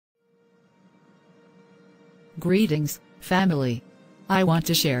Greetings, family. I want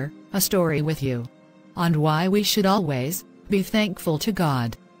to share a story with you on why we should always be thankful to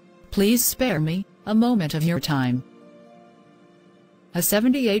God. Please spare me a moment of your time. A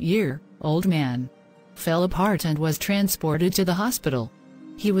 78-year-old man fell apart and was transported to the hospital.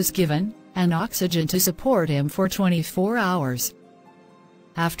 He was given an oxygen to support him for 24 hours.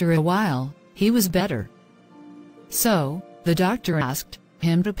 After a while, he was better. So, the doctor asked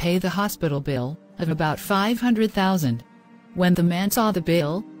him to pay the hospital bill of about $500,000. When the man saw the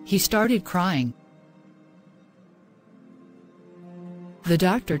bill, he started crying. The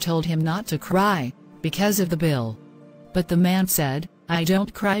doctor told him not to cry because of the bill. But the man said, "I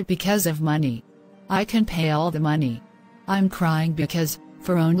don't cry because of money. I can pay all the money. I'm crying because,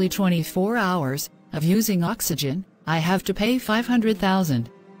 for only 24 hours of using oxygen, I have to pay $500,000.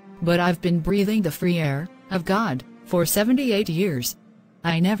 But I've been breathing the free air of God for 78 years.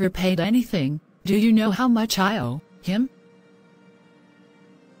 I never paid anything. Do you know how much I owe him?"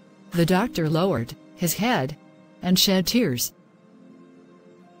 The doctor lowered his head and shed tears.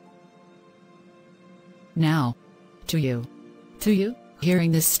 Now, to you,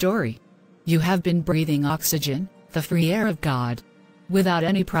 hearing this story, you have been breathing oxygen, the free air of God, without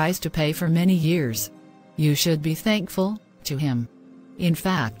any price to pay for many years. You should be thankful to Him. In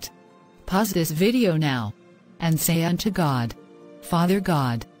fact, pause this video now and say unto God, "Father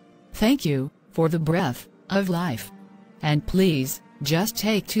God, thank you for the breath of life." And please, just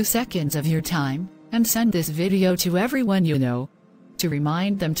take 2 seconds of your time and send this video to everyone you know, to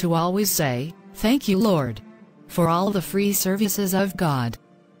remind them to always say, "Thank you, Lord," for all the free services of God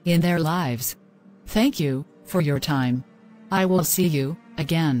in their lives. Thank you for your time. I will see you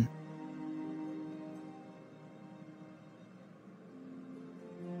again.